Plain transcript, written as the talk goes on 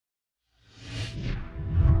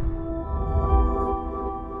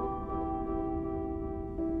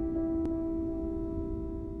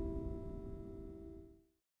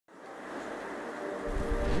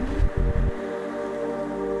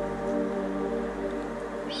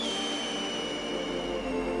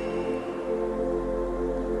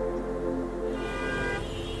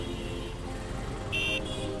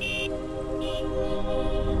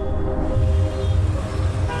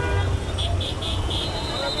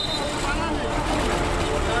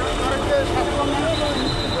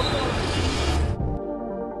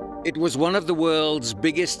It was one of the world's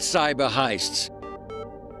biggest cyber heists.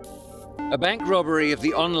 A bank robbery of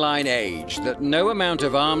the online age that no amount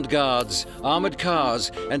of armed guards, armored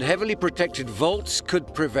cars, and heavily protected vaults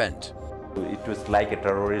could prevent. It was like a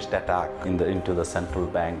terrorist attack into the central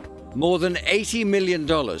bank. More than $80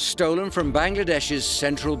 million stolen from Bangladesh's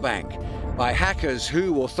central bank by hackers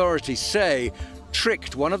who, authorities say,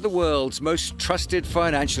 tricked one of the world's most trusted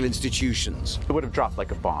financial institutions. It would have dropped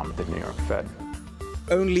like a bomb at the New York Fed.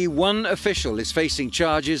 Only one official is facing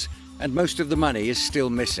charges, and most of the money is still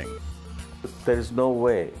missing. There is no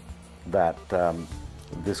way that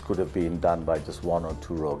this could have been done by just one or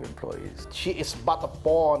two rogue employees. She is but a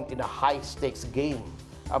pawn in a high-stakes game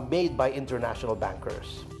made by international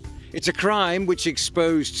bankers. It's a crime which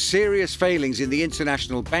exposed serious failings in the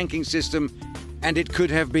international banking system, and it could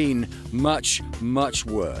have been much, much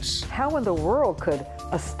worse. How in the world could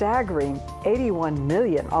a staggering 81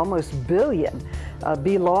 million, almost billion,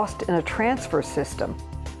 be lost in a transfer system?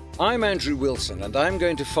 I'm Andrew Wilson, and I'm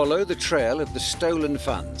going to follow the trail of the stolen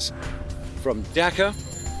funds from Dhaka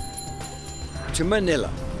to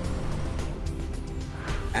Manila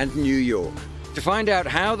and New York to find out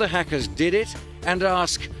how the hackers did it and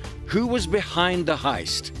ask who was behind the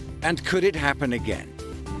heist and could it happen again.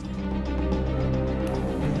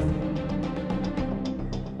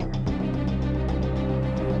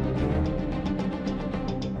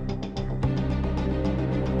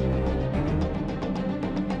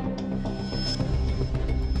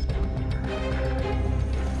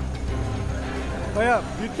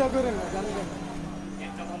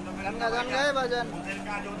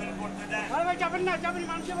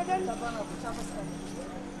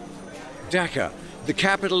 Dhaka, the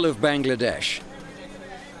capital of Bangladesh.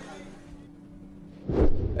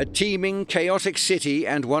 A teeming, chaotic city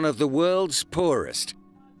and one of the world's poorest.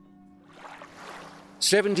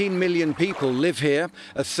 17 million people live here,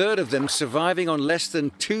 a third of them surviving on less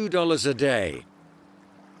than $2 a day.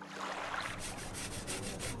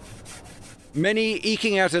 Many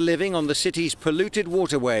eking out a living on the city's polluted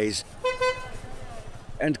waterways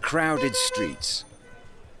and crowded streets.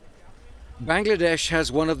 Bangladesh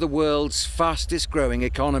has one of the world's fastest-growing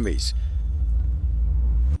economies.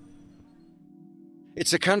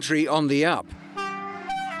 It's a country on the up,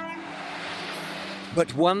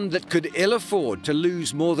 but one that could ill afford to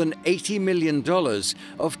lose more than $80 million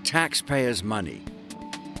of taxpayers' money.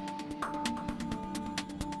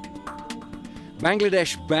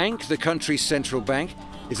 Bangladesh Bank, the country's central bank,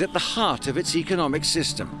 is at the heart of its economic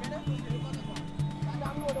system.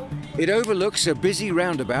 It overlooks a busy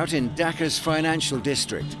roundabout in Dhaka's financial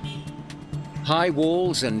district. High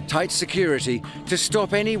walls and tight security to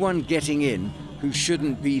stop anyone getting in who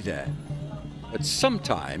shouldn't be there. But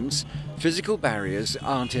sometimes physical barriers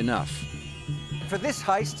aren't enough. For this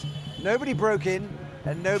heist, nobody broke in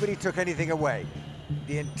and nobody took anything away.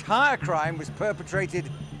 The entire crime was perpetrated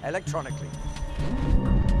electronically.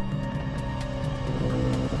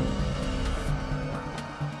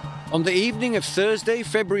 On the evening of Thursday,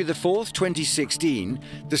 February the 4th, 2016,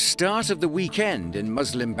 the start of the weekend in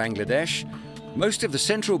Muslim Bangladesh, most of the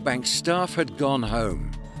central bank staff had gone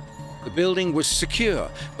home. The building was secure,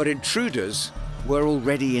 but intruders were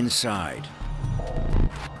already inside.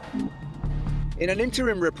 In an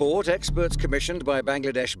interim report, experts commissioned by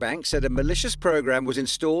Bangladesh Bank said a malicious program was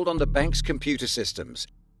installed on the bank's computer systems.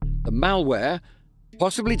 The malware,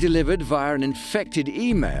 possibly delivered via an infected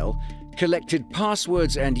email, collected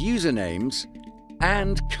passwords and usernames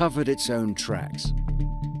and covered its own tracks.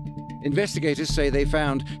 Investigators say they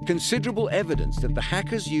found considerable evidence that the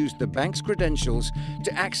hackers used the bank's credentials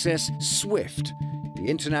to access SWIFT, the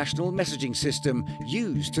international messaging system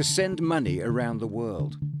used to send money around the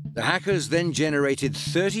world. The hackers then generated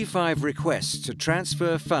 35 requests to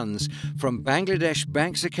transfer funds from Bangladesh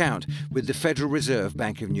Bank's account with the Federal Reserve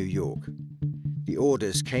Bank of New York. The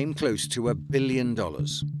orders came close to $1 billion.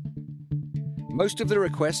 Most of the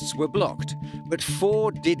requests were blocked, but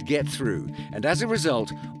 4 did get through, and as a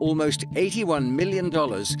result, almost $81 million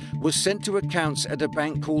was sent to accounts at a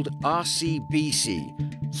bank called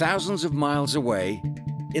RCBC, thousands of miles away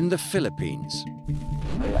in the Philippines.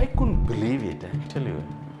 I couldn't believe it, I tell you,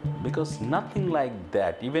 because nothing like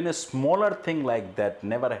that, even a smaller thing like that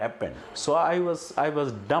never happened. So I was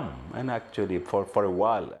dumb, and actually for a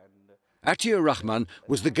while. Atiur Rahman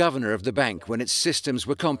was the governor of the bank when its systems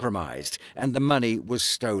were compromised and the money was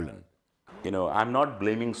stolen. You know, I'm not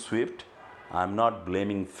blaming SWIFT, I'm not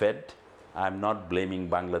blaming Fed, I'm not blaming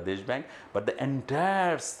Bangladesh Bank, but the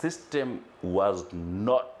entire system was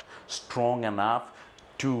not strong enough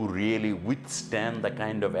to really withstand the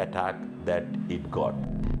kind of attack that it got.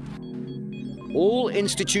 All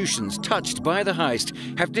institutions touched by the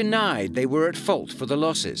heist have denied they were at fault for the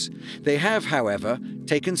losses. They have, however,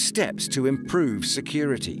 taken steps to improve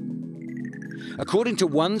security. According to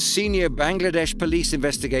one senior Bangladesh police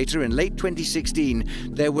investigator in late 2016,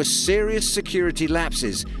 there were serious security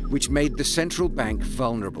lapses which made the central bank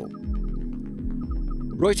vulnerable.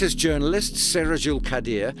 Reuters journalist Serajul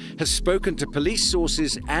Kadir has spoken to police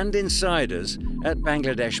sources and insiders at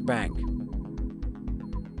Bangladesh Bank.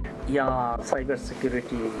 Yeah,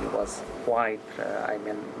 cybersecurity was quite,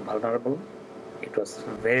 vulnerable. It was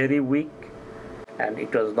very weak, and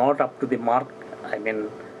it was not up to the mark.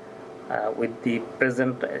 With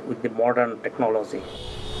the modern technology.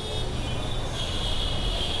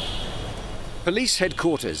 Police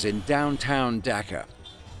headquarters in downtown Dhaka.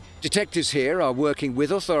 Detectives here are working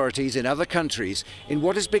with authorities in other countries in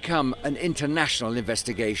what has become an international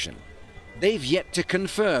investigation. They've yet to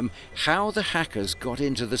confirm how the hackers got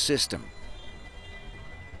into the system.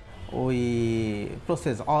 We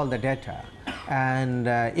process all the data, and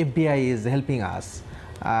FBI is helping us,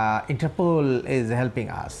 Interpol is helping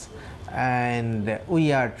us, and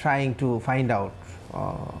we are trying to find out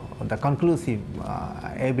the conclusive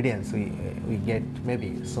evidence we get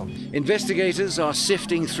maybe soon. Investigators are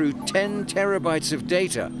sifting through 10 terabytes of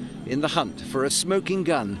data in the hunt for a smoking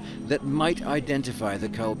gun that might identify the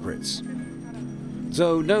culprits.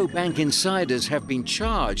 Though no bank insiders have been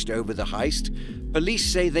charged over the heist, police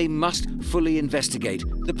say they must fully investigate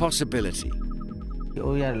the possibility.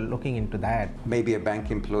 We are looking into that. Maybe a bank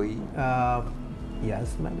employee?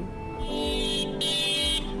 Yes, maybe.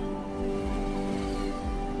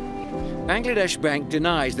 Bangladesh Bank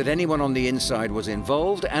denies that anyone on the inside was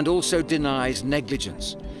involved and also denies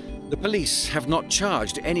negligence. The police have not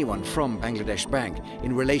charged anyone from Bangladesh Bank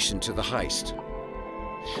in relation to the heist.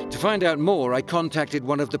 To find out more, I contacted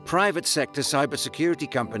one of the private sector cybersecurity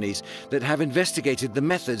companies that have investigated the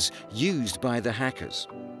methods used by the hackers.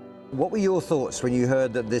 What were your thoughts when you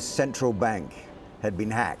heard that this central bank had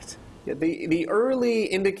been hacked? Yeah, the early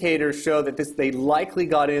indicators show that they likely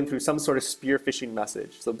got in through some sort of spear phishing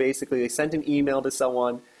message. So basically they sent an email to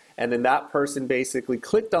someone, and then that person basically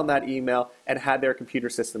clicked on that email and had their computer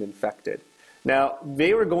system infected. Now,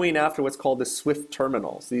 they were going after what's called the SWIFT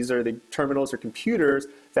terminals. These are the terminals or computers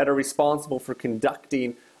that are responsible for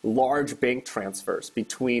conducting large bank transfers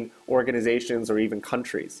between organizations or even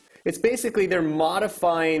countries. It's basically they're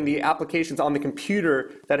modifying the applications on the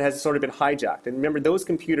computer that has sort of been hijacked. And remember, those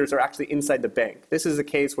computers are actually inside the bank. This is a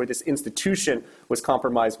case where this institution was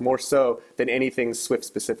compromised more so than anything SWIFT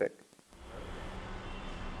specific.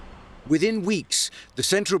 Within weeks, the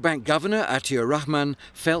central bank governor, Atiur Rahman,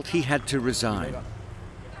 felt he had to resign.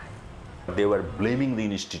 They were blaming the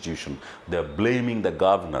institution. They're blaming the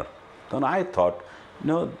governor. Then I thought,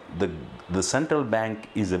 no, the central bank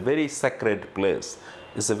is a very sacred place.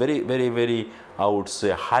 It's a very, very, very, I would say,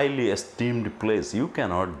 highly esteemed place. You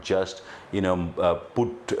cannot just,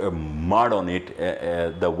 put mud on it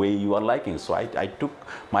the way you are liking. So I took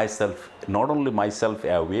myself, not only myself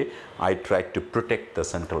away, I tried to protect the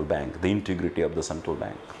central bank, the integrity of the central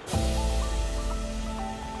bank.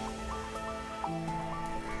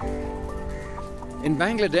 In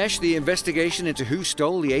Bangladesh, the investigation into who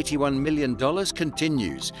stole the $81 million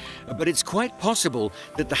continues. But it's quite possible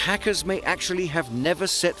that the hackers may actually have never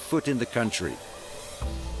set foot in the country.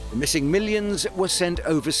 The missing millions were sent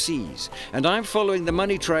overseas, and I'm following the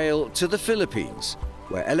money trail to the Philippines,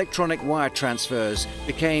 where electronic wire transfers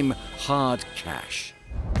became hard cash.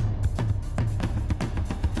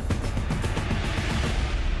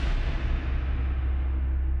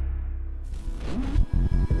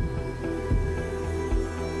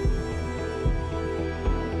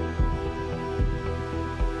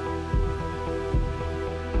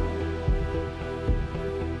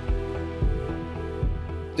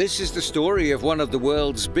 This is the story of one of the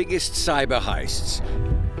world's biggest cyber heists.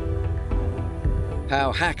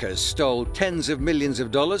 How hackers stole tens of millions of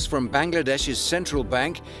dollars from Bangladesh's central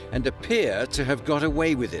bank and appear to have got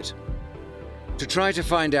away with it. To try to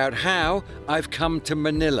find out how, I've come to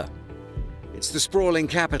Manila. It's the sprawling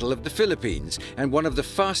capital of the Philippines and one of the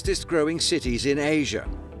fastest growing cities in Asia.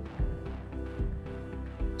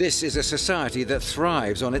 This is a society that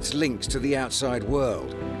thrives on its links to the outside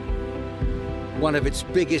world. One of its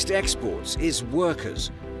biggest exports is workers.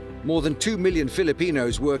 More than 2 million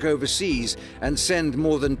Filipinos work overseas and send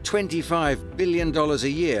more than $25 billion a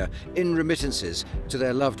year in remittances to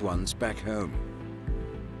their loved ones back home.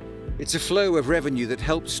 It's a flow of revenue that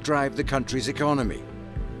helps drive the country's economy.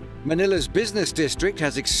 Manila's business district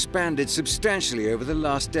has expanded substantially over the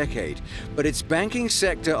last decade, but its banking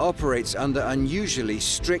sector operates under unusually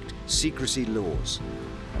strict secrecy laws.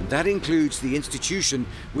 And that includes the institution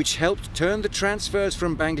which helped turn the transfers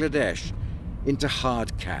from Bangladesh into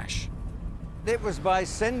hard cash. It was by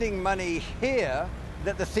sending money here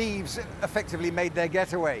that the thieves effectively made their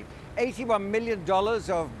getaway. $81 million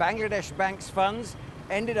of Bangladesh Bank's funds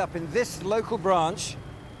ended up in this local branch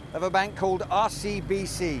of a bank called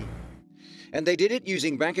RCBC. And they did it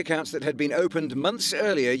using bank accounts that had been opened months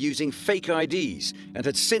earlier using fake IDs and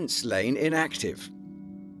had since lain inactive.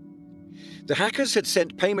 The hackers had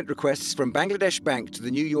sent payment requests from Bangladesh Bank to the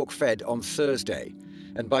New York Fed on Thursday,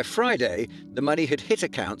 and by Friday, the money had hit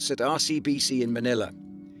accounts at RCBC in Manila.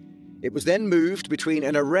 It was then moved between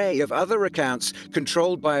an array of other accounts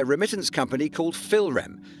controlled by a remittance company called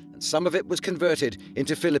Philrem, and some of it was converted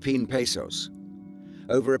into Philippine pesos.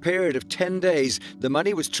 Over a period of 10 days, the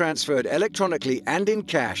money was transferred electronically and in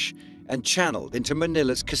cash and channeled into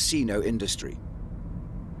Manila's casino industry.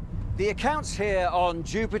 The accounts here on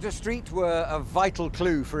Jupiter Street were a vital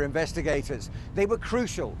clue for investigators. They were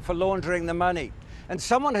crucial for laundering the money, and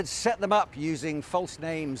someone had set them up using false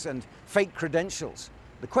names and fake credentials.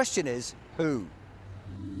 The question is, who?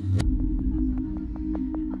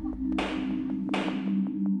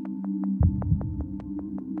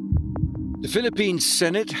 The Philippine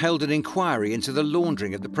Senate held an inquiry into the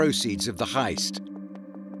laundering of the proceeds of the heist.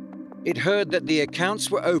 It heard that the accounts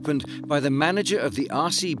were opened by the manager of the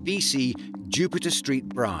RCBC Jupiter Street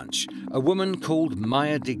branch, a woman called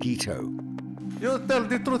Maya DeGito. You tell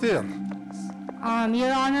the truth here.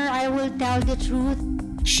 Your Honor, I will tell the truth.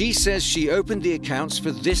 She says she opened the accounts for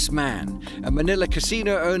this man, a Manila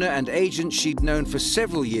casino owner and agent she'd known for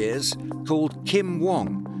several years, called Kim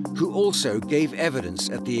Wong, who also gave evidence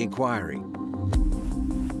at the inquiry.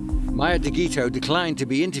 Maya DeGito declined to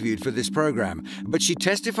be interviewed for this program, but she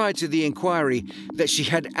testified to the inquiry that she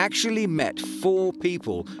had actually met 4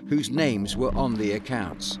 people whose names were on the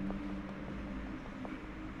accounts.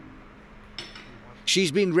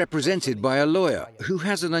 She's been represented by a lawyer who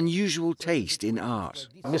has an unusual taste in art.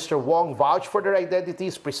 Mr. Wong vouched for their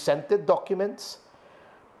identities, presented documents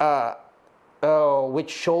which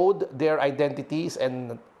showed their identities,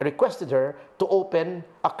 and requested her to open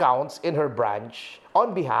accounts in her branch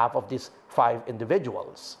on behalf of these 5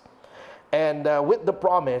 individuals. And with the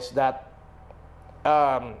promise that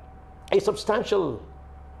a substantial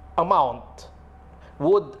amount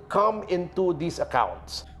would come into these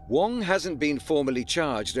accounts. Wong hasn't been formally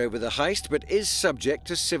charged over the heist, but is subject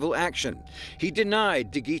to civil action. He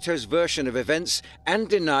denied DeGito's version of events and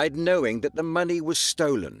denied knowing that the money was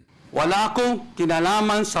stolen. Wala akong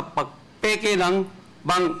kinalaman sa pagpeke ng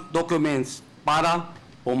bank documents para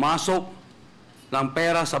pumasok ng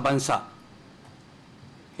pera sa bansa.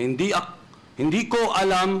 Hindi ko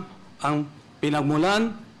alam ang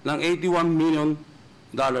pinagmulan ng $81 million.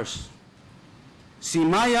 Si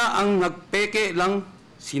Maya ang nagpeke lang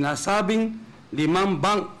sinasabing 5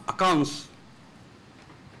 bank accounts.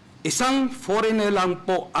 Isang foreigner lang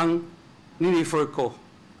po ang ninifer ko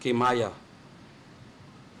kay Maya.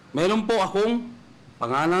 Meron po akong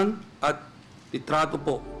pangalan at litrato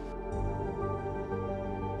po.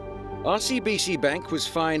 RCBC Bank was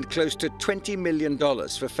fined close to $20 million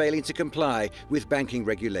for failing to comply with banking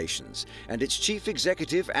regulations, and its chief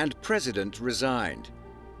executive and president resigned.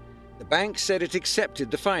 The bank said it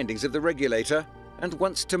accepted the findings of the regulator and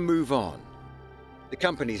wants to move on. The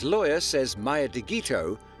company's lawyer says Maya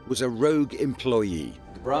DeGito was a rogue employee.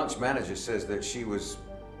 The branch manager says that she was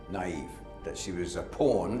naive, that she was a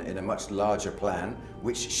pawn in a much larger plan,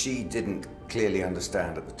 which she didn't clearly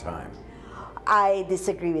understand at the time. I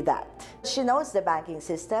disagree with that. She knows the banking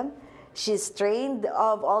system. She's trained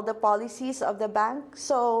of all the policies of the bank,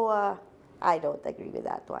 so I don't agree with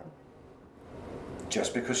that one.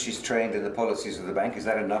 Just because she's trained in the policies of the bank, is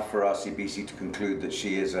that enough for RCBC to conclude that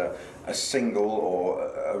she is a single or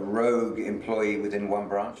a rogue employee within one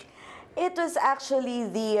branch? It was actually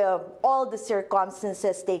all the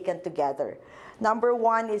circumstances taken together. Number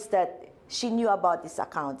one is that she knew about these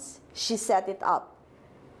accounts. She set it up.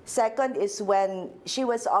 Second is when she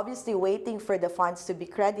was obviously waiting for the funds to be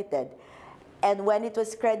credited. And when it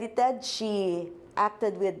was credited, she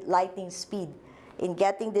acted with lightning speed in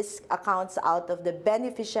getting these accounts out of the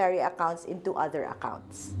beneficiary accounts into other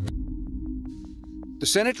accounts. The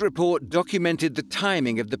Senate report documented the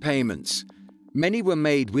timing of the payments. Many were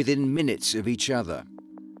made within minutes of each other.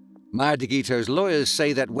 Maya DeGito's lawyers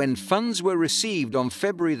say that when funds were received on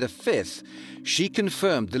February the 5th, she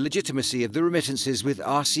confirmed the legitimacy of the remittances with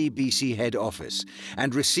RCBC head office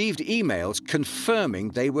and received emails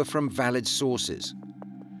confirming they were from valid sources.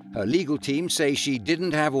 Her legal team say she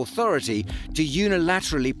didn't have authority to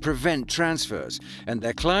unilaterally prevent transfers, and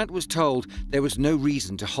their client was told there was no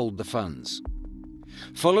reason to hold the funds.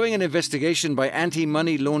 Following an investigation by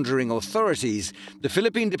anti-money laundering authorities, the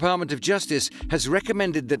Philippine Department of Justice has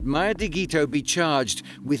recommended that Maya Digito be charged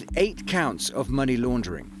with 8 counts of money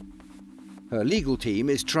laundering. Her legal team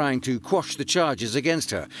is trying to quash the charges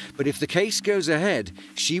against her, but if the case goes ahead,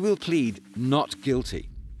 she will plead not guilty.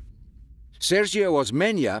 Sergio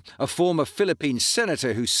Osmeña, a former Philippine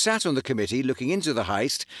senator who sat on the committee looking into the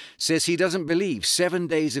heist, says he doesn't believe 7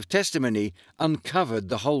 days of testimony uncovered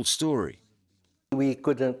the whole story. We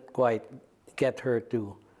couldn't quite get her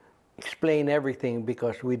to explain everything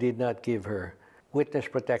because we did not give her witness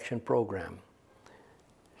protection program.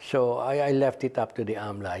 So I left it up to the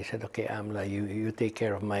AMLA. I said, okay, AMLA, you take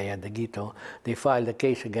care of Maya Digito. They filed a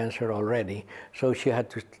case against her already, so she had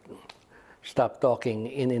to stop talking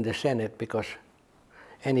in the Senate because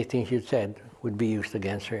anything she said would be used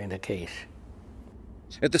against her in the case.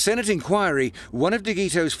 At the Senate inquiry, one of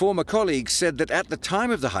Digito's former colleagues said that at the time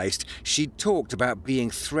of the heist, she'd talked about being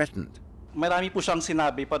threatened. Marami po siyang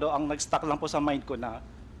sinabi, pero ang nag-stuck lang po sa mind ko na,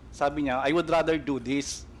 sabi niya, I would rather do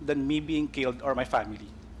this than me being killed or my family.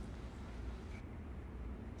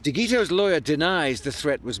 Digito's lawyer denies the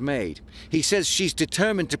threat was made. He says she's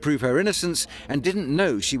determined to prove her innocence and didn't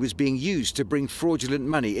know she was being used to bring fraudulent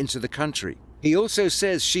money into the country. He also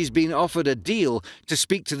says she's been offered a deal to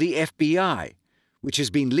speak to the FBI, which has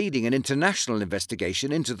been leading an international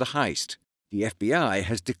investigation into the heist. The FBI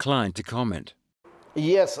has declined to comment.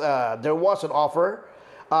 Yes, there was an offer.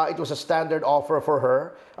 It was a standard offer for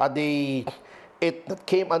her. It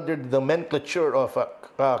came under the nomenclature of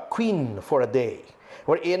queen for a day,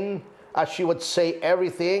 wherein she would say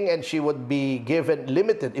everything and she would be given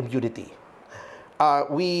limited immunity.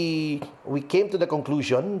 We came to the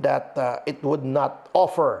conclusion that it would not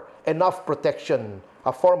offer enough protection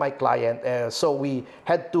for my client, so we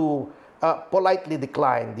had to politely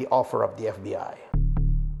decline the offer of the FBI.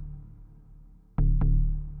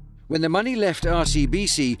 When the money left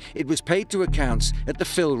RCBC, it was paid to accounts at the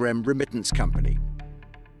Philrem Remittance Company.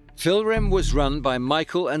 Philrem was run by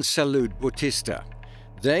Michael and Salud Bautista.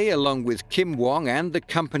 They, along with Kim Wong and the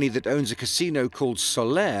company that owns a casino called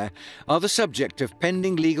Solaire, are the subject of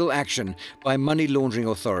pending legal action by money laundering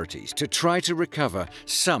authorities to try to recover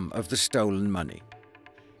some of the stolen money.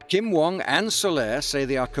 Kim Wong and Solaire say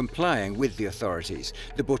they are complying with the authorities.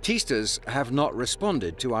 The Bautistas have not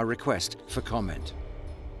responded to our request for comment.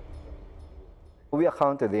 We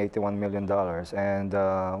accounted the $81 million,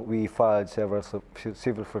 and we filed several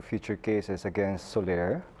civil forfeiture cases against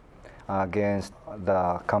Solaire, against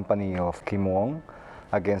the company of Kim Wong,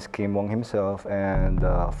 against Kim Wong himself, and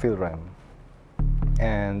Philrem.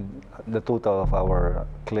 And the total of our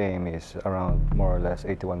claim is around more or less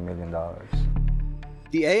 $81 million.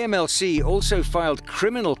 The AMLC also filed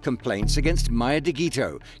criminal complaints against Maya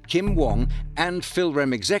Digito, Kim Wong, and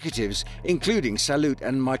Philrem executives, including Salud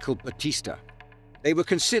and Michael Bautista. They were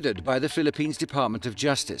considered by the Philippines Department of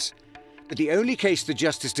Justice. But the only case the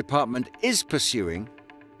Justice Department is pursuing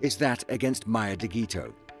is that against Maya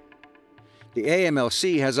Digito. The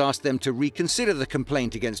AMLC has asked them to reconsider the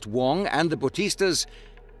complaint against Wong and the Bautistas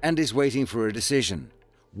and is waiting for a decision.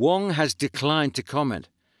 Wong has declined to comment,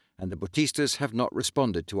 and the Bautistas have not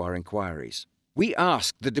responded to our inquiries. We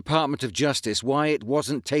asked the Department of Justice why it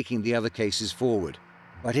wasn't taking the other cases forward,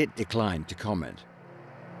 but it declined to comment.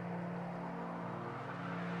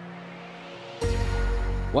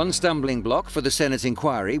 One stumbling block for the Senate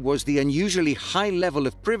inquiry was the unusually high level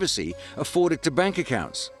of privacy afforded to bank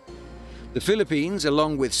accounts. The Philippines,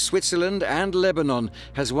 along with Switzerland and Lebanon,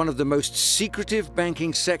 has one of the most secretive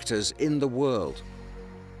banking sectors in the world.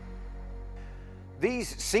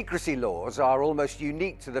 These secrecy laws are almost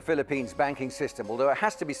unique to the Philippines banking system, although it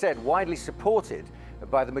has to be said widely supported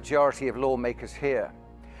by the majority of lawmakers here.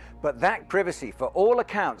 But that privacy for all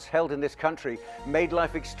accounts held in this country made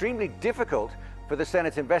life extremely difficult for the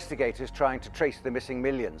Senate investigators trying to trace the missing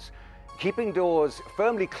millions, keeping doors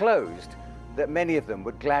firmly closed that many of them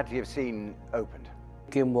would gladly have seen opened.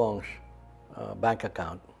 Kim Wong's bank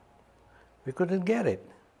account, we couldn't get it.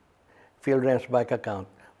 Philrem's bank account,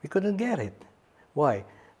 we couldn't get it. Why?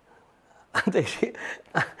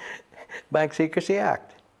 Bank Secrecy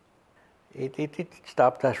Act. It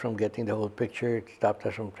stopped us from getting the whole picture. It stopped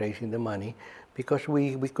us from tracing the money because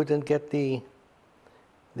we couldn't get the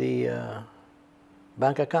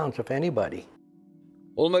bank accounts of anybody.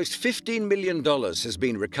 Almost $15 million has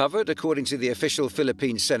been recovered, according to the official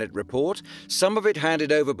Philippine Senate report, some of it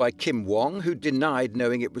handed over by Kim Wong, who denied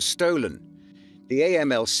knowing it was stolen. The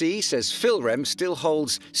AMLC says Philrem still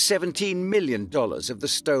holds $17 million of the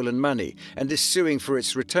stolen money and is suing for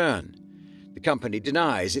its return. The company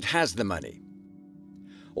denies it has the money.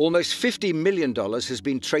 Almost $50 million has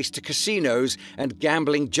been traced to casinos and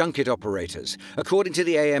gambling junket operators, according to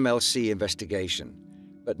the AMLC investigation.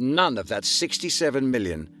 But none of that $67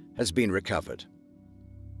 million has been recovered.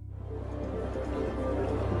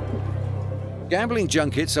 Gambling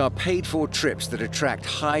junkets are paid-for trips that attract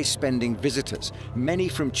high-spending visitors, many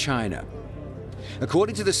from China.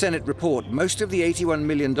 According to the Senate report, most of the $81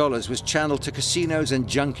 million was channeled to casinos and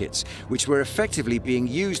junkets, which were effectively being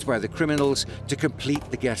used by the criminals to complete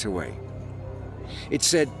the getaway. It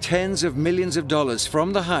said tens of millions of dollars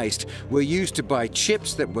from the heist were used to buy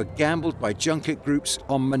chips that were gambled by junket groups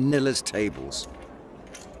on Manila's tables.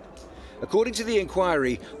 According to the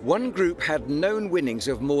inquiry, one group had known winnings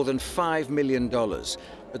of more than $5 million,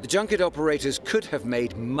 but the junket operators could have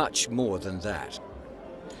made much more than that.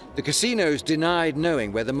 The casinos denied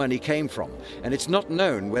knowing where the money came from, and it's not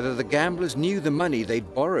known whether the gamblers knew the money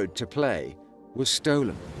they'd borrowed to play was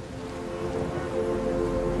stolen.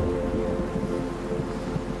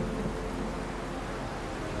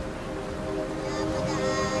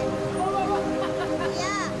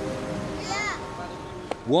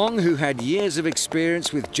 Wong, who had years of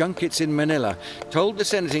experience with junkets in Manila, told the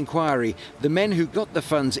Senate inquiry the men who got the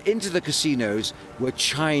funds into the casinos were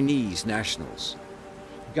Chinese nationals.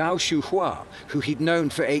 Gao Shuhua, who he'd known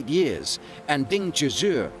for 8 years, and Ding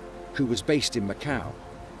Zhezhe, who was based in Macau.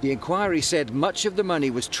 The inquiry said much of the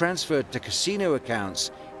money was transferred to casino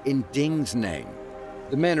accounts in Ding's name.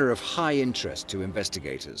 The men are of high interest to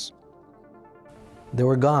investigators. They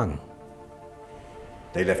were gone.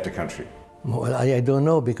 They left the country? Well, I don't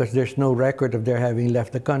know, because there's no record of their having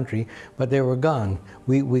left the country, but they were gone.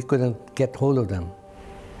 We couldn't get hold of them.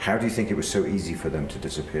 How do you think it was so easy for them to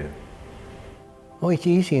disappear? Oh, it's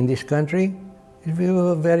easy in this country. We have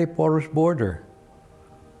a very porous border.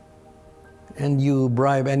 And you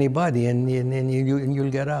bribe anybody and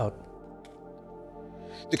you'll get out.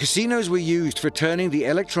 The casinos were used for turning the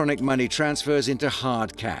electronic money transfers into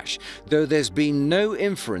hard cash, though there's been no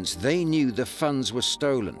inference they knew the funds were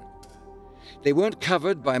stolen. They weren't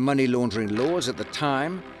covered by money laundering laws at the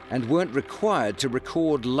time and weren't required to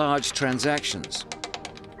record large transactions.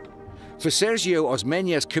 For Sergio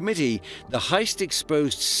Osmeña's committee, the heist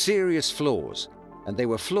exposed serious flaws, and they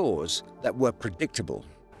were flaws that were predictable.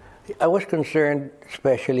 I was concerned,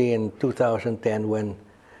 especially in 2010,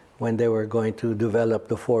 when they were going to develop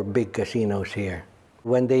the 4 big casinos here.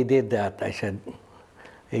 When they did that, I said,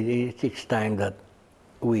 it's time that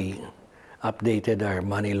we updated our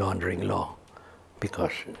money laundering law,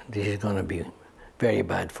 because this is going to be very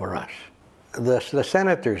bad for us. The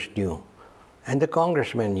senators knew, and the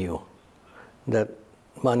congressmen knew, that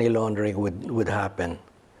money laundering would happen,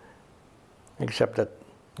 except that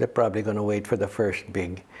they're probably going to wait for the first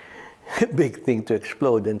big thing to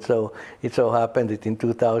explode. And so it so happened that in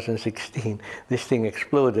 2016, this thing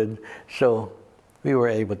exploded, so we were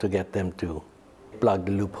able to get them to plug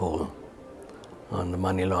the loophole on the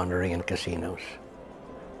money laundering and casinos.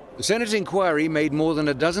 The Senate inquiry made more than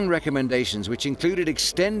a dozen recommendations, which included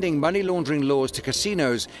extending money laundering laws to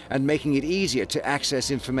casinos and making it easier to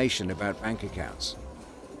access information about bank accounts.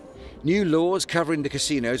 New laws covering the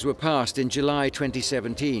casinos were passed in July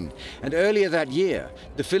 2017, and earlier that year,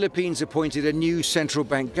 the Philippines appointed a new central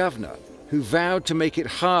bank governor who vowed to make it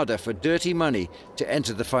harder for dirty money to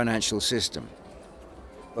enter the financial system.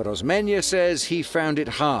 But Osmeña says he found it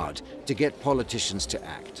hard to get politicians to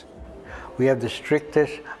act. We have the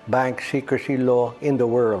strictest bank secrecy law in the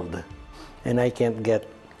world, and I can't get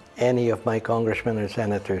any of my congressmen and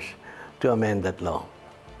senators to amend that law.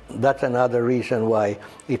 That's another reason why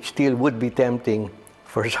it still would be tempting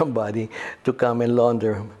for somebody to come and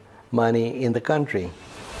launder money in the country.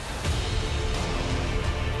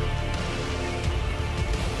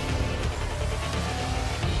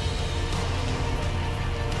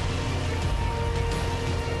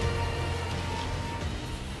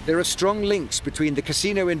 There are strong links between the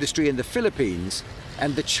casino industry in the Philippines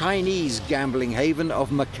and the Chinese gambling haven of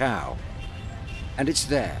Macau. And it's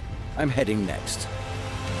there I'm heading next.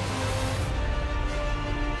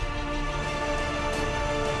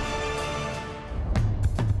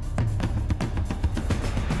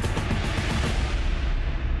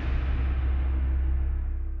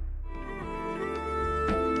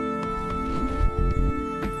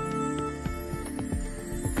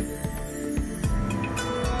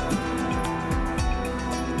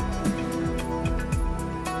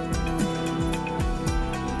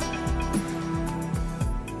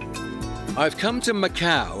 I've come to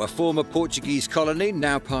Macau, a former Portuguese colony,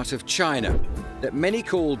 now part of China, that many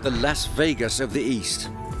call the Las Vegas of the East.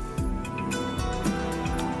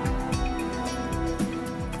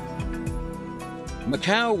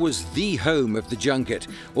 Macau was the home of the junket,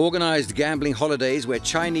 organized gambling holidays where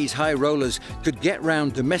Chinese high rollers could get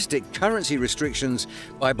round domestic currency restrictions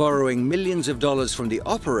by borrowing millions of dollars from the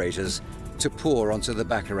operators to pour onto the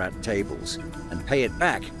baccarat tables and pay it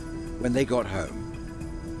back when they got home.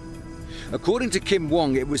 According to Kim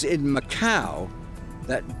Wong, it was in Macau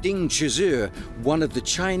that Ding Chizhe, one of the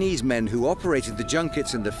Chinese men who operated the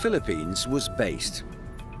junkets in the Philippines, was based.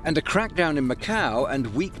 And a crackdown in Macau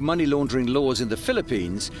and weak money laundering laws in the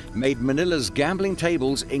Philippines made Manila's gambling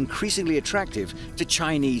tables increasingly attractive to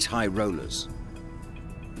Chinese high rollers.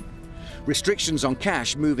 Restrictions on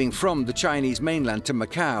cash moving from the Chinese mainland to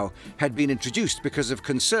Macau had been introduced because of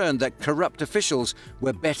concern that corrupt officials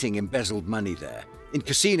were betting embezzled money there, in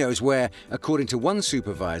casinos where, according to one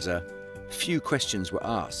supervisor, few questions were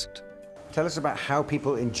asked. Tell us about how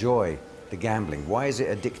people enjoy the gambling. Why is it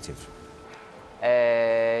addictive?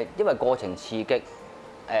 因為過程刺激，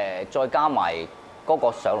再加埋嗰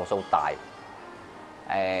個上落數大，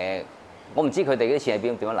我唔知佢哋啲錢係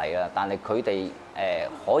點樣嚟啦，但係佢哋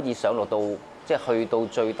可以上落到即係去到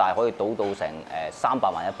最大可以賭到成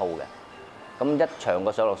300萬一鋪嘅，咁一場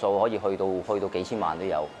個上落數可以去到幾千萬都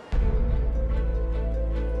有。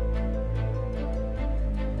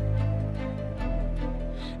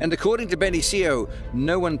 And according to Benicio,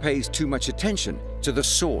 no one pays too much attention to the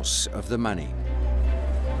source of the money.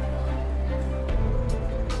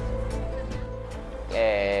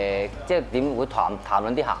 即係點會談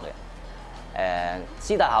論啲客嘅？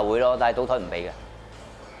私底下會咯，但係賭台唔俾嘅，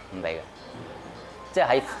唔俾嘅。即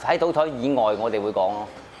係喺賭台以外，我哋會講咯，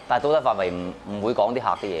但係賭台範圍唔會講啲客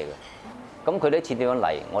啲嘢嘅。咁佢啲錢點樣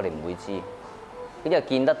嚟，我哋唔會知，因為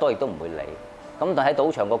見得多亦都唔會理。咁但喺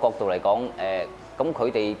賭場個角度嚟講，咁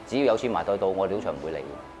佢哋只要有錢埋袋到，我哋賭場唔會理。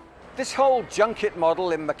 This whole junket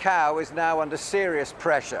model in Macau is now under serious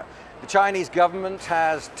pressure. The Chinese government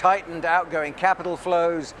has tightened outgoing capital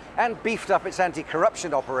flows and beefed up its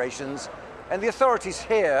anti-corruption operations, and the authorities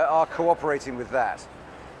here are cooperating with that.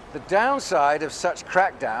 The downside of such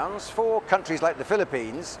crackdowns for countries like the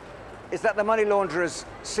Philippines is that the money launderers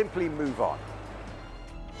simply move on.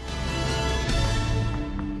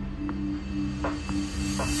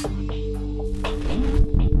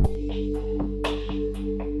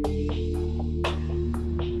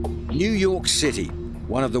 New York City,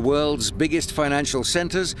 one of the world's biggest financial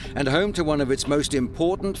centers and home to one of its most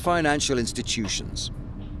important financial institutions.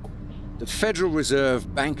 The Federal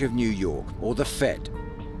Reserve Bank of New York, or the Fed.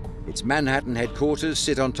 Its Manhattan headquarters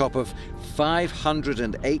sit on top of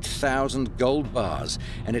 508,000 gold bars,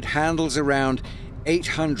 and it handles around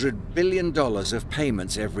 $800 billion of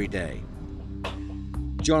payments every day.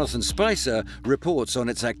 Jonathan Spicer reports on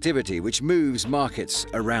its activity, which moves markets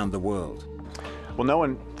around the world. Well, no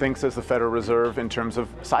one thinks as the Federal Reserve in terms of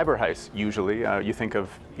cyberheists. Usually, you think of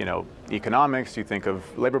economics, you think of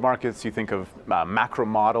labor markets, you think of macro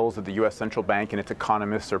models that the U.S. central bank and its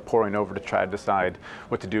economists are pouring over to try to decide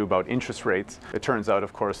what to do about interest rates. It turns out,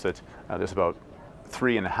 of course, that there's about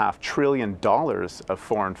 $3.5 trillion of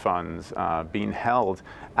foreign funds being held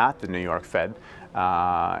at the New York Fed,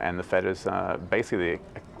 and the Fed is basically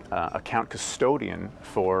the account custodian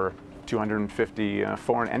for 250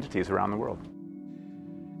 foreign entities around the world.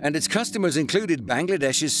 And its customers included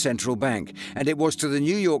Bangladesh's central bank, and it was to the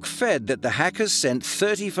New York Fed that the hackers sent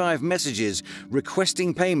 35 messages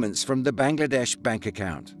requesting payments from the Bangladesh bank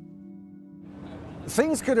account.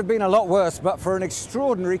 Things could have been a lot worse, but for an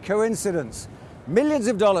extraordinary coincidence. Millions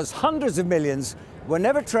of dollars, hundreds of millions, were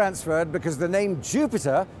never transferred because the name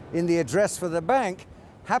Jupiter in the address for the bank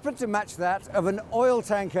happened to match that of an oil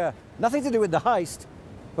tanker, nothing to do with the heist,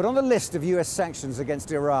 but on the list of US sanctions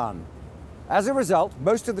against Iran. As a result,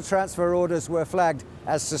 most of the transfer orders were flagged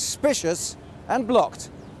as suspicious and blocked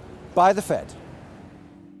by the Fed.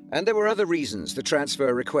 And there were other reasons the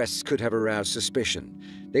transfer requests could have aroused suspicion.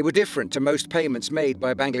 They were different to most payments made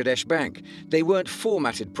by Bangladesh Bank. They weren't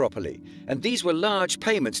formatted properly, and these were large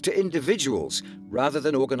payments to individuals rather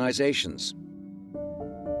than organizations.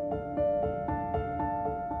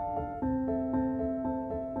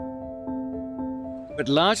 But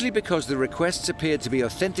largely because the requests appeared to be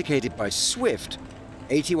authenticated by SWIFT,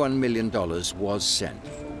 $81 million was sent.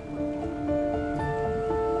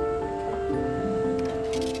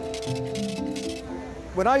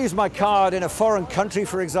 When I use my card in a foreign country,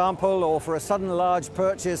 for example, or for a sudden large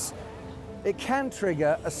purchase, it can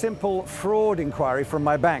trigger a simple fraud inquiry from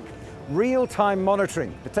my bank. Real-time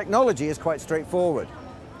monitoring. The technology is quite straightforward.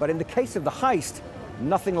 But in the case of the heist,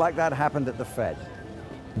 nothing like that happened at the Fed.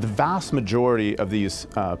 The vast majority of these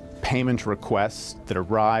payment requests that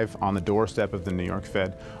arrive on the doorstep of the New York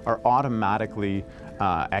Fed are automatically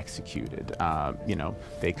executed.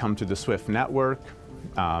 They come to the SWIFT network,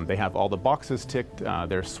 They have all the boxes ticked,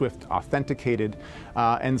 they're SWIFT authenticated,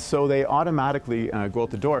 and so they automatically go out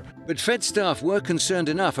the door. But Fed staff were concerned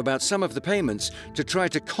enough about some of the payments to try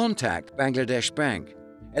to contact Bangladesh Bank.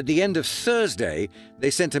 At the end of Thursday, they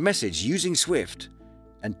sent a message using SWIFT,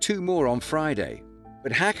 and 2 more on Friday.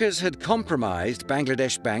 But hackers had compromised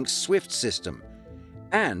Bangladesh Bank's SWIFT system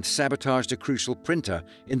and sabotaged a crucial printer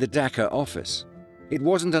in the Dhaka office. It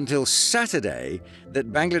wasn't until Saturday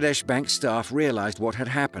that Bangladesh Bank staff realized what had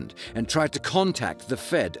happened and tried to contact the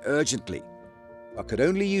Fed urgently, but could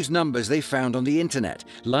only use numbers they found on the internet,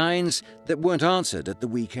 lines that weren't answered at the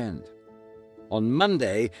weekend. On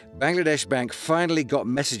Monday, Bangladesh Bank finally got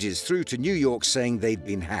messages through to New York saying they'd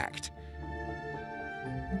been hacked.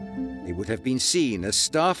 They would have been seen as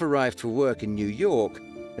staff arrived for work in New York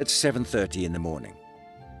at 7:30 in the morning.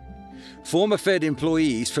 Former Fed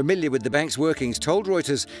employees familiar with the bank's workings told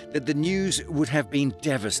Reuters that the news would have been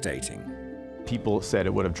devastating. People said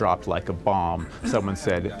it would have dropped like a bomb. Someone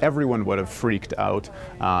said everyone would have freaked out.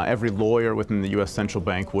 Every lawyer within the U.S. Central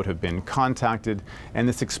Bank would have been contacted. And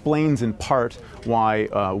this explains in part why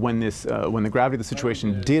when the gravity of the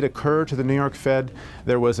situation did occur to the New York Fed,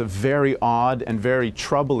 there was a very odd and very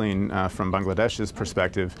troubling, from Bangladesh's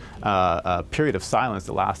perspective, a period of silence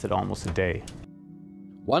that lasted almost a day.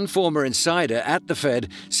 One former insider at the Fed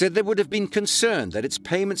said they would have been concerned that its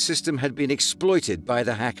payment system had been exploited by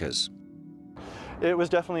the hackers. It was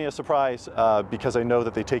definitely a surprise because I know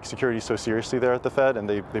that they take security so seriously there at the Fed, and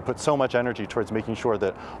they put so much energy towards making sure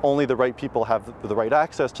that only the right people have the right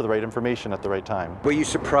access to the right information at the right time. Were you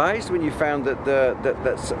surprised when you found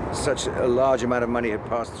that such a large amount of money had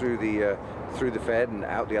passed through the Fed and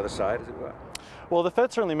out the other side, as it were? Well, the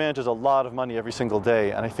Fed certainly manages a lot of money every single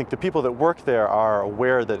day, and I think the people that work there are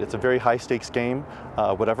aware that it's a very high-stakes game,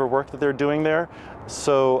 whatever work that they're doing there.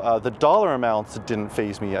 So the dollar amounts didn't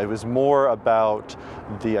faze me. It was more about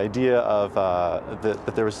the idea of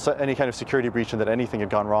that there was any kind of security breach and that anything had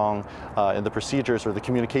gone wrong in the procedures or the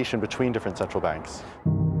communication between different central banks.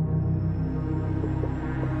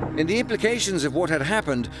 And the implications of what had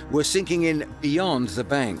happened were sinking in beyond the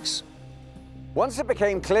banks. Once it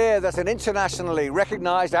became clear that an internationally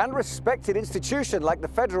recognized and respected institution like the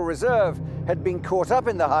Federal Reserve had been caught up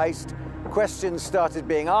in the heist, questions started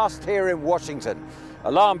being asked here in Washington.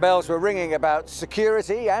 Alarm bells were ringing about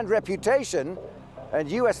security and reputation, and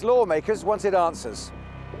US lawmakers wanted answers.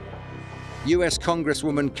 US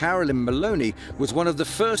Congresswoman Carolyn Maloney was one of the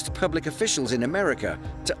first public officials in America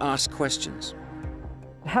to ask questions.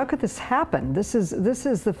 How could this happen? This is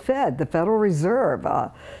the Fed, the Federal Reserve.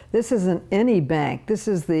 This isn't any bank. This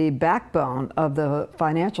is the backbone of the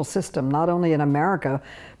financial system, not only in America,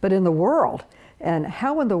 but in the world. And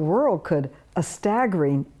how in the world could a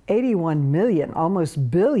staggering 81 million,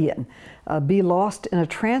 almost billion, be lost in a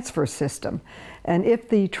transfer system? And if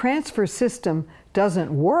the transfer system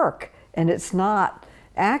doesn't work and it's not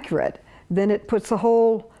accurate, then it puts the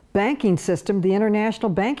whole banking system, the international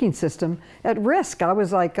banking system, at risk. I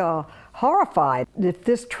was like horrified. If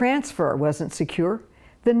this transfer wasn't secure,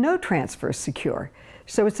 then no transfer is secure.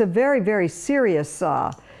 So it's a very, very serious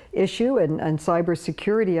issue, and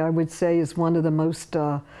cybersecurity, I would say, is one of the most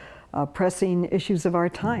pressing issues of our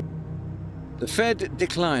time. The Fed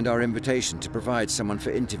declined our invitation to provide someone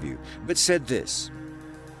for interview, but said this: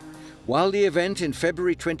 while the event in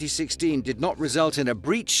February 2016 did not result in a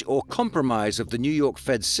breach or compromise of the New York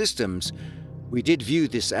Fed's systems, we did view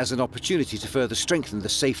this as an opportunity to further strengthen the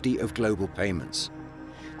safety of global payments.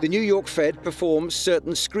 The New York Fed performs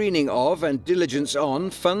certain screening of and diligence on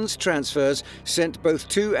funds transfers sent both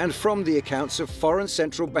to and from the accounts of foreign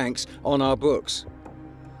central banks on our books.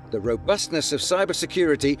 The robustness of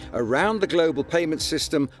cybersecurity around the global payment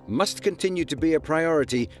system must continue to be a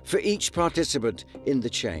priority for each participant in the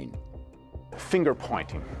chain. Finger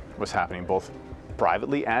pointing was happening both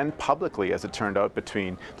privately and publicly, as it turned out,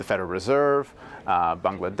 between the Federal Reserve,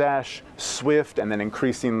 Bangladesh, SWIFT, and then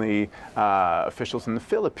increasingly officials in the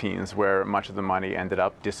Philippines, where much of the money ended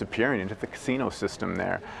up disappearing into the casino system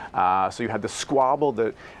there. So you had the squabble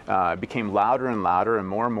that became louder and louder and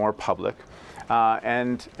more public.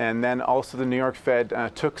 And then also the New York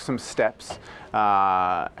Fed took some steps,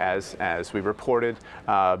 as we reported,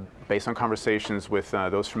 based on conversations with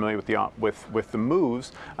those familiar with the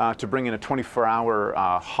moves, to bring in a 24-hour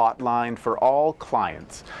hotline for all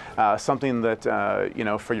clients. Something that you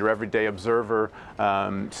know, for your everyday observer,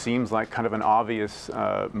 seems like kind of an obvious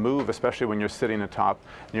move, especially when you're sitting atop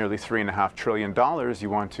nearly $3.5 trillion. You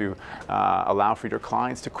want to allow for your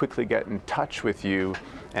clients to quickly get in touch with you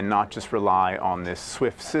and not just rely on this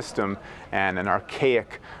SWIFT system and an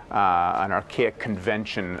archaic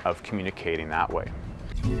convention of communicating that way.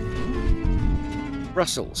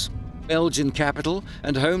 Brussels, Belgian capital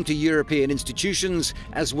and home to European institutions,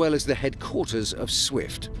 as well as the headquarters of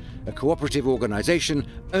SWIFT, a cooperative organization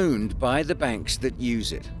owned by the banks that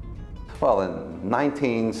use it. Well, in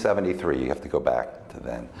 1973, you have to go back to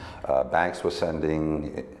then, banks were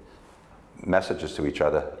sending messages to each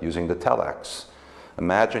other using the telex.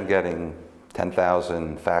 Imagine getting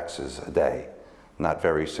 10,000 faxes a day. Not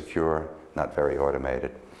very secure, not very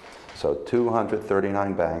automated. So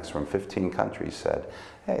 239 banks from 15 countries said,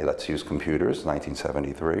 hey, let's use computers,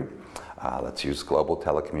 1973. Let's use global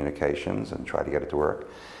telecommunications and try to get it to work.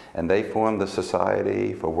 And they formed the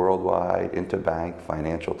Society for Worldwide Interbank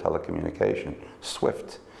Financial Telecommunication,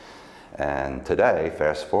 SWIFT. And today,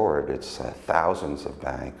 fast forward, it's thousands of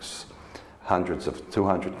banks, hundreds of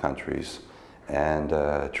 200 countries, and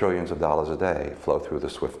trillions of dollars a day flow through the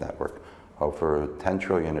SWIFT network. Over 10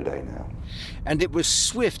 trillion a day now. And it was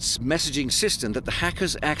SWIFT's messaging system that the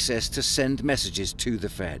hackers accessed to send messages to the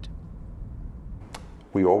Fed.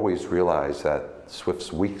 We always realized that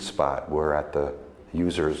SWIFT's weak spot were at the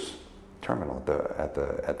user's terminal, at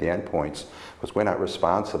the endpoints, because we're not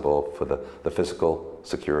responsible for the physical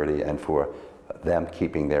security and for them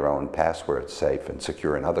keeping their own passwords safe and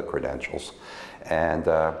secure and other credentials. And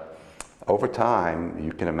over time,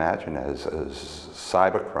 you can imagine as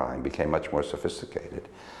cybercrime became much more sophisticated,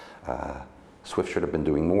 SWIFT should have been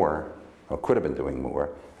doing more, or could have been doing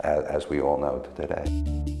more, as we all know today.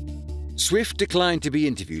 SWIFT declined to be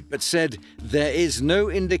interviewed, but said there is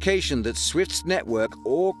no indication that SWIFT's network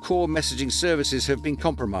or core messaging services have been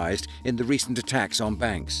compromised in the recent attacks on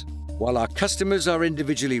banks. While our customers are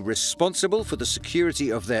individually responsible for the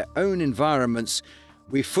security of their own environments,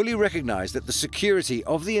 we fully recognize that the security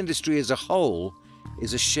of the industry as a whole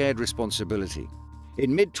is a shared responsibility.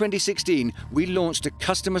 In mid-2016, we launched a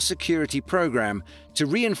customer security program to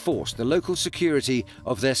reinforce the local security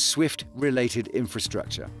of their SWIFT-related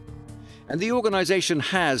infrastructure. And the organization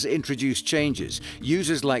has introduced changes.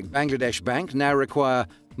 Users like Bangladesh Bank now require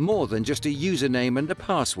more than just a username and a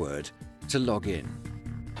password to log in.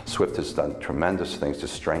 SWIFT has done tremendous things to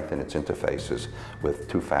strengthen its interfaces with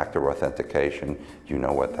two-factor authentication, you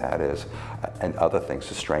know what that is, and other things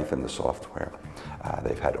to strengthen the software.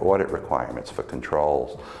 They've had audit requirements for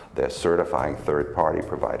controls. They're certifying third-party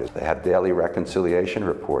providers. They have daily reconciliation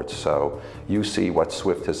reports, so you see what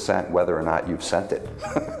SWIFT has sent, whether or not you've sent it.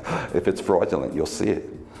 If it's fraudulent, you'll see it.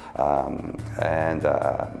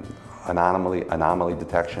 Anomaly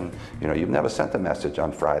detection. You know, you've never sent a message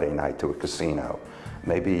on Friday night to a casino.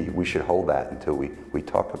 Maybe we should hold that until we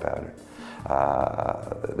talk about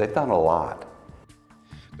it. They've done a lot.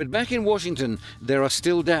 But back in Washington, there are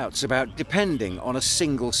still doubts about depending on a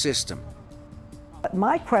single system.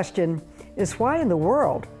 My question is, why in the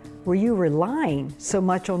world were you relying so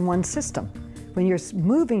much on one system? When you're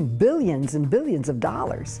moving billions and billions of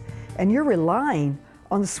dollars, and you're relying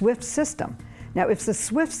on the SWIFT system. Now, if the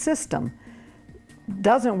SWIFT system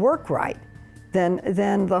doesn't work right, then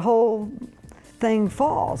the whole thing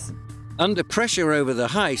falls. Under pressure over the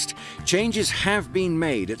heist, changes have been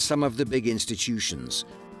made at some of the big institutions.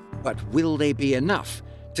 But will they be enough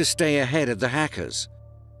to stay ahead of the hackers?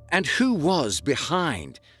 And who was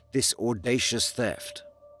behind this audacious theft?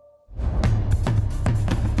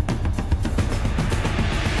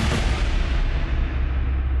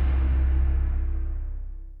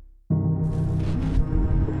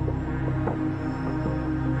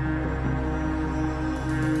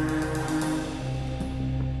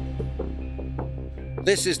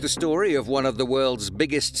 This is the story of one of the world's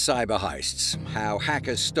biggest cyber heists, how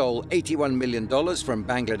hackers stole $81 million from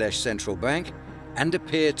Bangladesh Central Bank and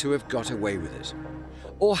appear to have got away with it.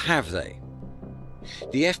 Or have they?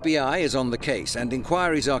 The FBI is on the case and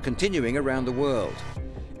inquiries are continuing around the world.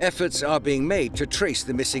 Efforts are being made to trace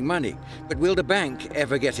the missing money, but will the bank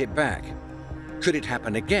ever get it back? Could it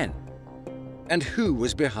happen again? And who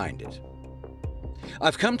was behind it?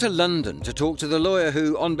 I've come to London to talk to the lawyer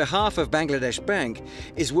who, on behalf of Bangladesh Bank,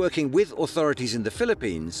 is working with authorities in the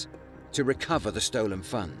Philippines to recover the stolen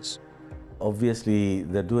funds. Obviously,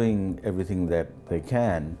 they're doing everything that they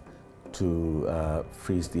can to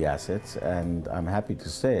freeze the assets, and I'm happy to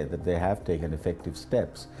say that they have taken effective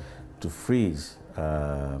steps to freeze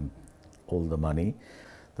all the money.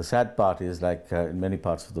 The sad part is, like in many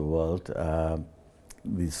parts of the world,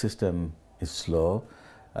 the system is slow.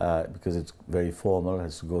 Because it's very formal,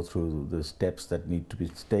 has to go through the steps that need to be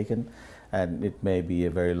taken, and it may be a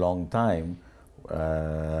very long time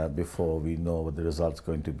before we know what the result's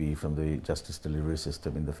going to be from the justice delivery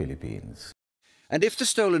system in the Philippines. And if the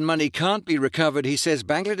stolen money can't be recovered, he says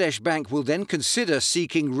Bangladesh Bank will then consider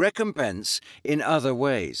seeking recompense in other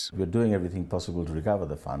ways. We're doing everything possible to recover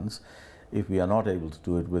the funds. If we are not able to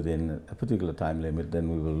do it within a particular time limit, then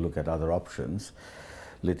we will look at other options,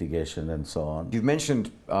 litigation and so on. You've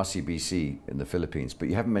mentioned RCBC in the Philippines, but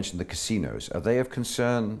you haven't mentioned the casinos. Are they of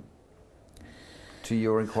concern to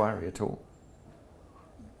your inquiry at all?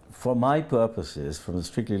 For my purposes, from a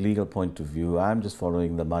strictly legal point of view, I'm just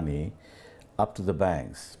following the money up to the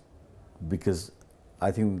banks, because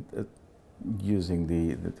I think using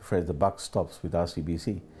the phrase, the buck stops with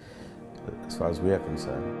RCBC, as far as we are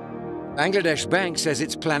concerned. Bangladesh Bank says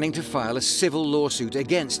it's planning to file a civil lawsuit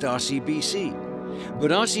against RCBC.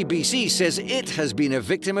 But RCBC says it has been a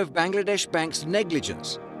victim of Bangladesh Bank's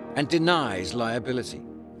negligence and denies liability.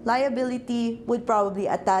 Liability would probably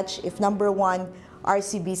attach if, number one,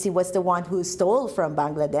 RCBC was the one who stole from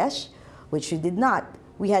Bangladesh, which we did not.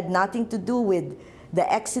 We had nothing to do with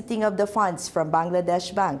the exiting of the funds from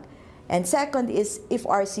Bangladesh Bank. And second is if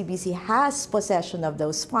RCBC has possession of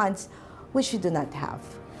those funds, which we do not have.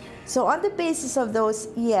 So on the basis of those,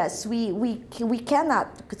 yes, we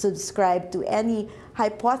cannot subscribe to any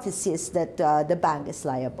hypothesis that the bank is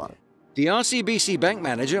liable. The RCBC bank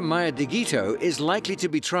manager, Maya Digito, is likely to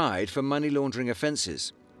be tried for money laundering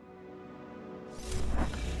offences.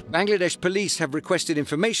 Bangladesh police have requested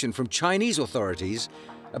information from Chinese authorities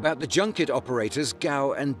about the junket operators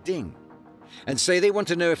Gao and Ding, and say they want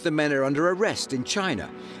to know if the men are under arrest in China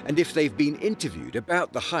and if they've been interviewed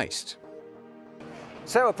about the heist.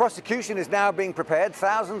 So a prosecution is now being prepared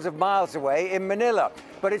thousands of miles away in Manila,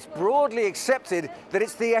 but it's broadly accepted that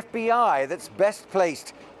it's the FBI that's best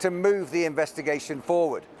placed to move the investigation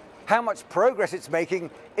forward. How much progress it's making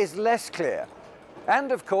is less clear.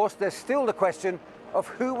 And of course, there's still the question of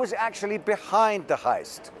who was actually behind the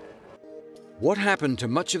heist. What happened to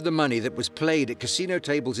much of the money that was played at casino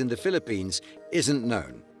tables in the Philippines isn't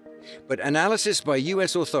known. But analysis by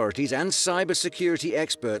US authorities and cybersecurity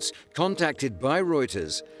experts contacted by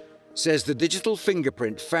Reuters says the digital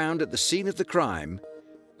fingerprint found at the scene of the crime,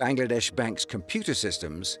 Bangladesh Bank's computer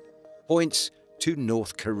systems, points to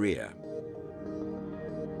North Korea.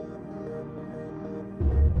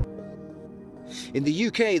 In the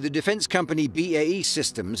UK, the defence company BAE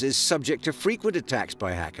Systems is subject to frequent attacks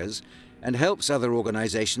by hackers and helps other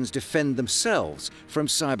organisations defend themselves from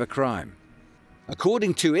cybercrime.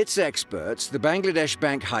 According to its experts, the Bangladesh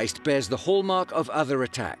Bank heist bears the hallmark of other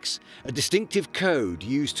attacks, a distinctive code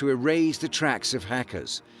used to erase the tracks of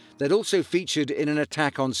hackers that also featured in an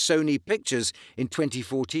attack on Sony Pictures in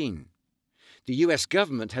 2014. The US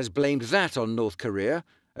government has blamed that on North Korea,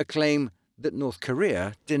 a claim that North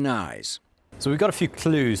Korea denies. So we've got a few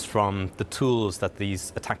clues from the tools that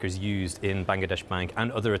these attackers used in Bangladesh Bank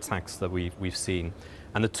and other attacks that we've seen.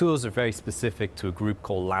 And the tools are very specific to a group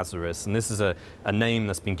called Lazarus. And this is a name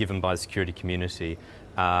that's been given by the security community.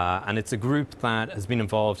 And it's a group that has been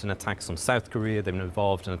involved in attacks on South Korea. They've been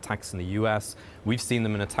involved in attacks in the US. We've seen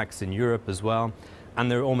them in attacks in Europe as well.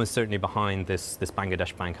 And they're almost certainly behind this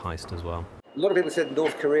Bangladesh Bank heist as well. A lot of people said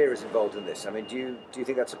North Korea is involved in this. I mean, do you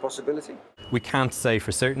think that's a possibility? We can't say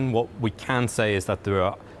for certain. What we can say is that there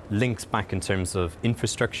are links back in terms of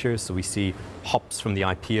infrastructure. So we see hops from the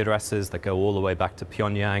IP addresses that go all the way back to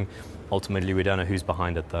Pyongyang. Ultimately, we don't know who's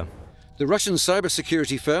behind it, though. The Russian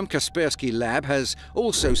cybersecurity firm Kaspersky Lab has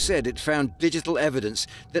also said it found digital evidence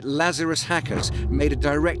that Lazarus hackers made a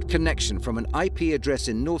direct connection from an IP address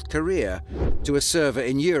in North Korea to a server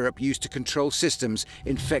in Europe used to control systems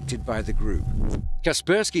infected by the group.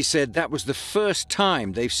 Kaspersky said that was the first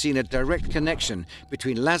time they've seen a direct connection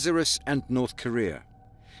between Lazarus and North Korea.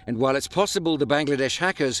 And while it's possible the Bangladesh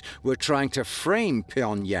hackers were trying to frame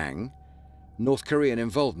Pyongyang, North Korean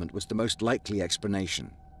involvement was the most likely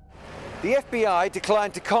explanation. The FBI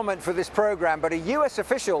declined to comment for this program, but a US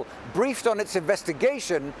official briefed on its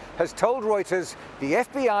investigation has told Reuters the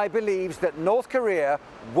FBI believes that North Korea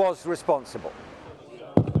was responsible.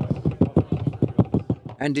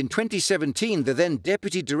 And in 2017, the then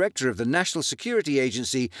deputy director of the National Security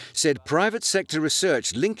Agency said private sector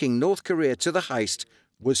research linking North Korea to the heist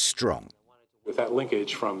was strong. With that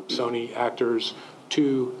linkage from Sony actors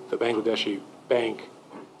to the Bangladeshi bank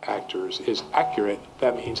actors is accurate,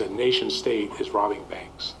 that means a nation state is robbing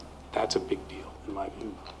banks. That's a big deal, in my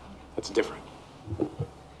view. That's different.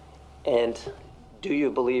 And do you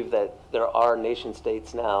believe that there are nation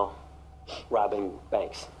states now robbing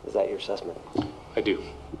banks? Is that your assessment? I do.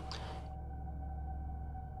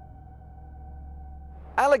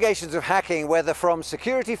 Allegations of hacking, whether from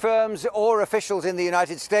security firms or officials in the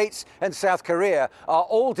United States and South Korea, are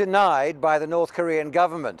all denied by the North Korean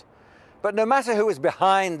government. But no matter who is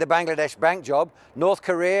behind the Bangladesh bank job, North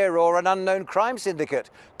Korea or an unknown crime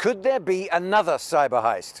syndicate, could there be another cyber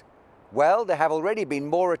heist? Well, there have already been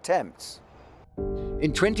more attempts.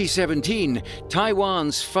 In 2017,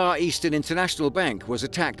 Taiwan's Far Eastern International Bank was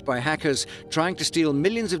attacked by hackers trying to steal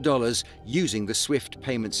millions of dollars using the SWIFT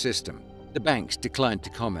payment system. The banks declined to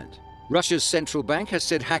comment. Russia's central bank has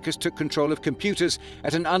said hackers took control of computers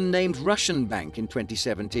at an unnamed Russian bank in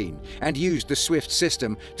 2017 and used the SWIFT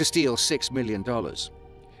system to steal $6 million.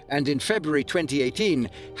 And in February 2018,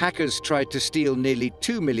 hackers tried to steal nearly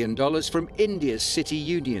 $2 million from India's City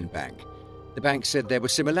Union Bank. The bank said there were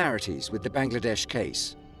similarities with the Bangladesh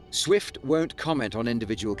case. SWIFT won't comment on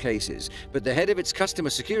individual cases, but the head of its customer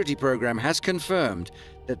security program has confirmed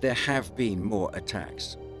that there have been more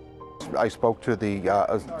attacks. I spoke to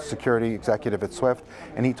the security executive at SWIFT,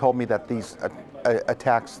 and he told me that these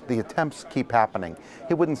attacks, the attempts keep happening.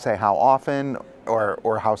 He wouldn't say how often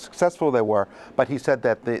or how successful they were, but he said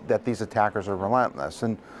that these attackers are relentless.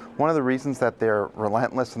 And one of the reasons that they're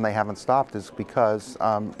relentless and they haven't stopped is because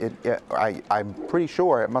I'm pretty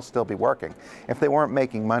sure it must still be working. If they weren't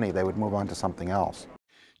making money, they would move on to something else.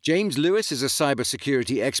 James Lewis is a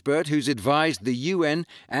cybersecurity expert who's advised the UN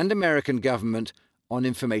and American government on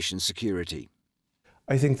information security.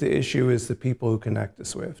 I think the issue is the people who connect to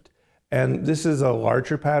SWIFT. And this is a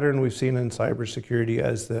larger pattern we've seen in cybersecurity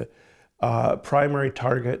as the primary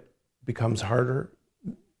target becomes harder,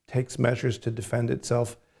 takes measures to defend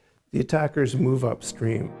itself. The attackers move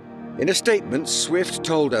upstream. In a statement, SWIFT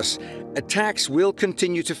told us attacks will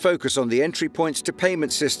continue to focus on the entry points to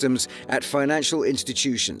payment systems at financial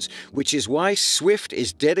institutions, which is why SWIFT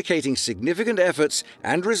is dedicating significant efforts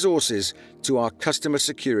and resources to our customer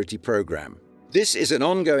security program. This is an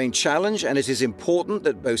ongoing challenge, and it is important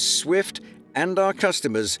that both SWIFT and our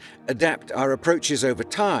customers adapt our approaches over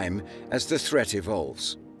time as the threat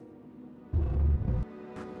evolves.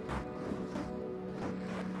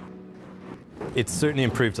 It's certainly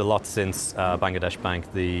improved a lot since Bangladesh Bank.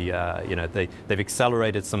 They've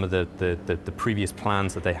accelerated some of the previous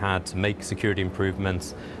plans that they had to make security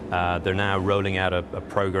improvements. They're now rolling out a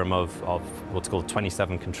program of what's called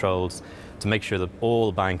 27 controls to make sure that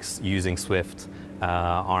all banks using SWIFT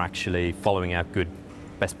are actually following out good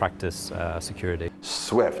best practice security.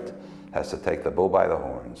 SWIFT has to take the bull by the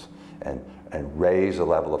horns and raise the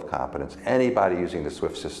level of competence. Anybody using the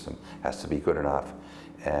SWIFT system has to be good enough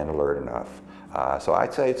and alert enough. So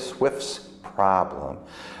I'd say it's SWIFT's problem.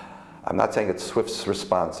 I'm not saying it's SWIFT's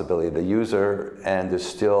responsibility, the user, and there's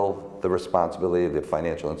still the responsibility of the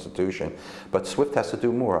financial institution, but SWIFT has to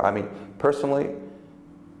do more. I mean, personally,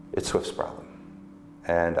 it's SWIFT's problem.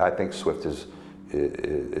 And I think SWIFT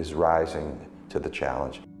is rising to the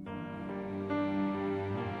challenge.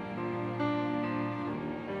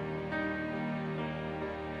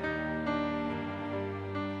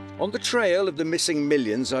 On the trail of the missing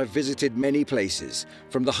millions, I've visited many places,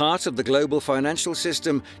 from the heart of the global financial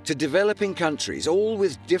system to developing countries, all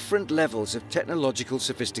with different levels of technological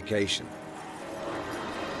sophistication.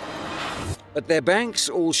 But their banks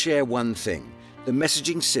all share one thing, the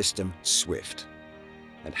messaging system SWIFT.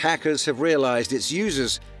 And hackers have realized its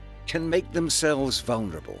users can make themselves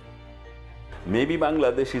vulnerable. Maybe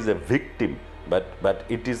Bangladesh is a victim, but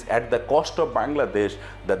it is at the cost of Bangladesh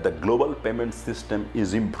that the global payment system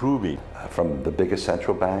is improving. From the biggest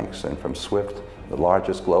central banks and from SWIFT, the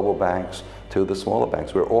largest global banks, to the smaller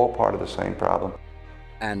banks, we're all part of the same problem.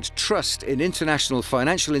 And trust in international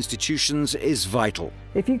financial institutions is vital.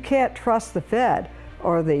 If you can't trust the Fed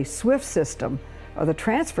or the SWIFT system or the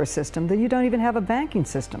transfer system, then you don't even have a banking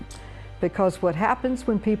system. Because what happens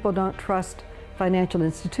when people don't trust financial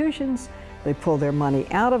institutions, they pull their money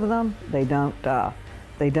out of them. They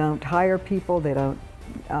don't hire people. They don't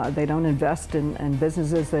invest in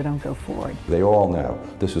businesses. They don't go forward. They all know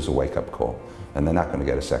this is a wake-up call, and they're not going to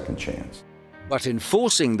get a second chance. But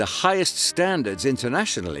enforcing the highest standards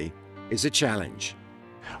internationally is a challenge.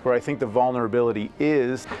 Where I think the vulnerability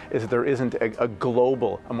is that there isn't a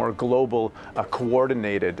more global,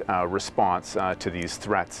 coordinated response to these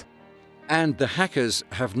threats. And the hackers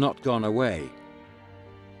have not gone away.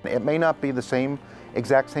 It may not be the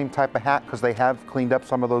exact same type of hack because they have cleaned up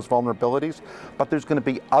some of those vulnerabilities, but there's going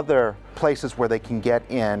to be other places where they can get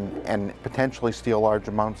in and potentially steal large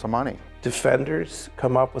amounts of money. Defenders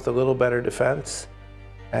come up with a little better defense,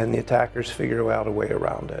 and the attackers figure out a way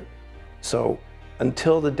around it. So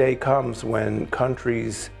until the day comes when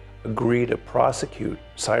countries agree to prosecute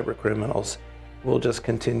cyber criminals, we'll just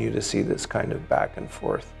continue to see this kind of back and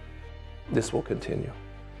forth. This will continue.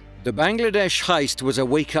 The Bangladesh heist was a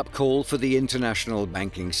wake-up call for the international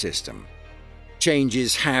banking system.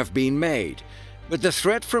 Changes have been made, but the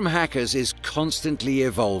threat from hackers is constantly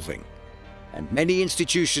evolving, and many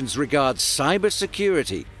institutions regard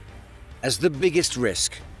cybersecurity as the biggest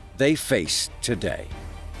risk they face today.